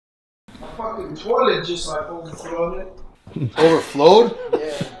My fucking toilet just like overflowed. Overflowed?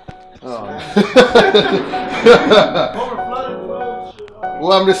 Yeah. Oh. Overflowed.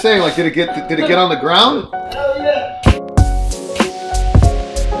 Well, I'm just saying, like, did it get on the ground? Hell yeah.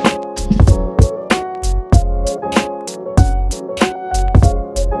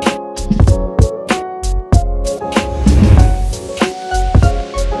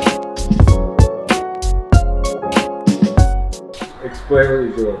 Explain what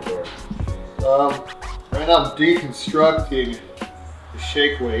you're doing for Right now I'm deconstructing the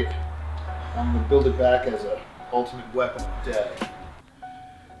shake weight. I'm gonna build it back as an ultimate weapon of death.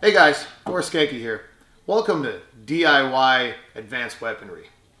 Hey guys, Thor Skancke here. Welcome to DIY Advanced Weaponry.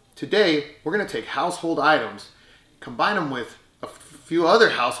 Today we're gonna take household items, combine them with a few other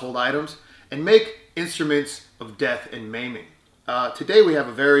household items, and make instruments of death and maiming. Today we have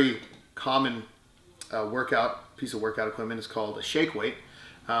a very common piece of workout equipment. Is called a shake weight.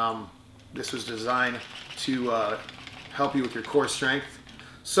 This was designed to help you with your core strength.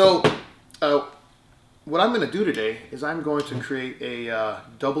 So what I'm going to do today is I'm going to create a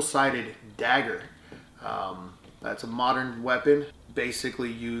double-sided dagger. That's a modern weapon,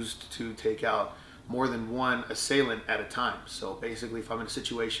 basically used to take out more than one assailant at a time. So basically, if I'm in a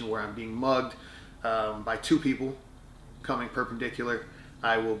situation where I'm being mugged by two people coming perpendicular,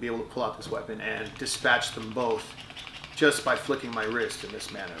 I will be able to pull out this weapon and dispatch them both just by flicking my wrist in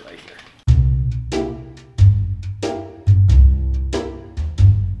this manner right here.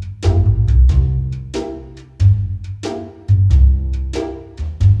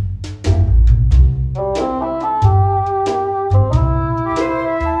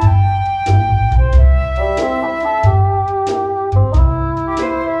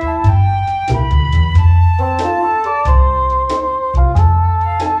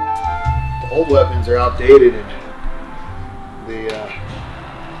 Old weapons are outdated and they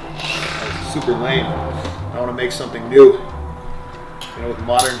super lame. I want to make something new. You know, with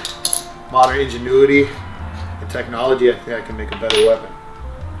modern ingenuity and technology, I think I can make a better weapon.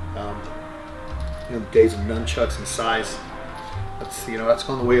 You know, the days of nunchucks and sais. That's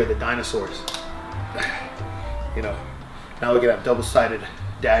gone the way of the dinosaurs. You know, now we can have double-sided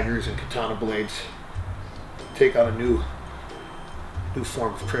daggers and katana blades to take on a new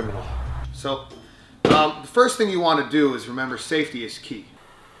form of criminal. So, the first thing you want to do is remember safety is key.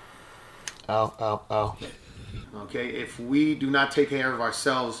 Ow, ow, ow. Okay, if we do not take care of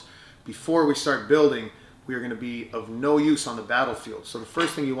ourselves before we start building, we are going to be of no use on the battlefield. So the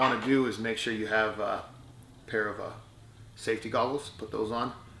first thing you want to do is make sure you have a pair of safety goggles. Put those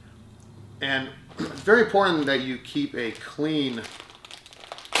on. And it's very important that you keep a clean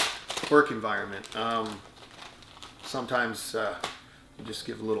work environment. Sometimes you just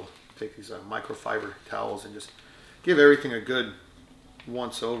give a little... Take these microfiber towels and just give everything a good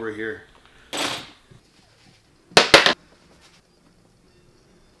once over here.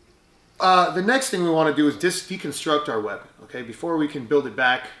 The next thing we want to do is deconstruct our weapon. Okay, before we can build it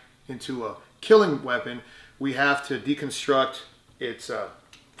back into a killing weapon, we have to deconstruct its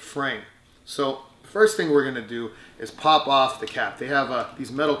frame. So the first thing we're going to do is pop off the cap. They have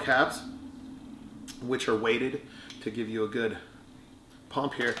these metal caps which are weighted to give you a good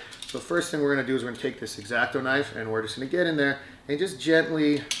pump here. So the first thing we're going to do is we're going to take this X-Acto knife and we're just going to get in there and just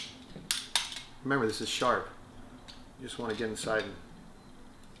gently, remember this is sharp, you just want to get inside and,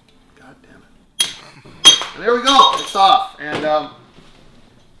 god damn it. And there we go, it's off. And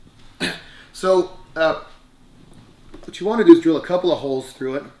so what you want to do is drill a couple of holes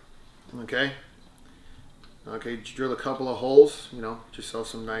through it. Okay, drill a couple of holes, you know, get yourself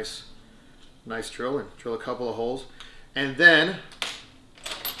some nice drill and drill a couple of holes, and then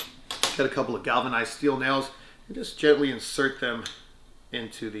get a couple of galvanized steel nails and just gently insert them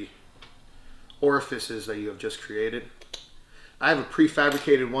into the orifices that you have just created. I have a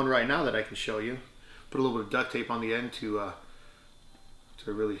prefabricated one right now that I can show you. Put a little bit of duct tape on the end to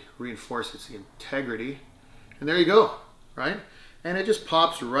really reinforce its integrity. And there you go, right? And it just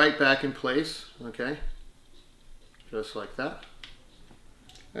pops right back in place, okay? Just like that.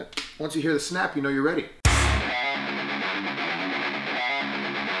 Once you hear the snap, you know you're ready.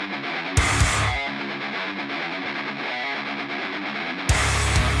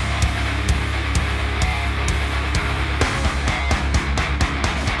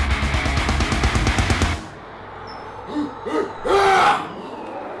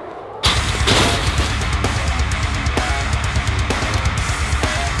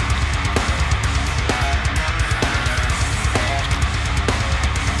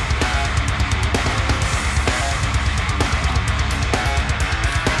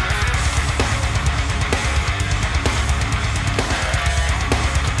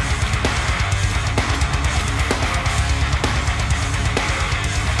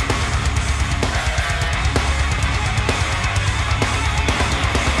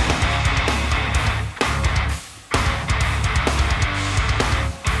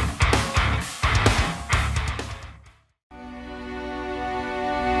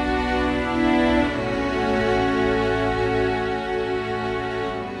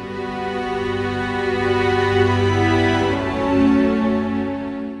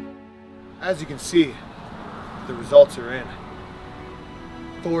 as you can see, the results are in.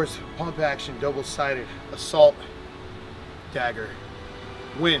 Thor's pump action double-sided assault dagger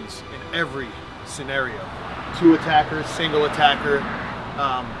wins in every scenario. 2 attackers, single attacker,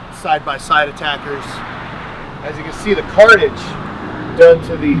 side-by-side attackers. As you can see, the carnage done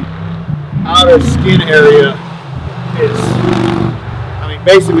to the outer skin area is, I mean,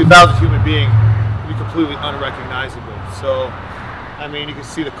 basically without a human being, it'd be completely unrecognizable. So, I mean, you can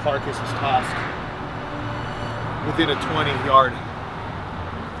see the carcass was tossed within a 20-yard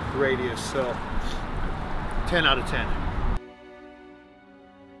radius. So, 10 out of 10.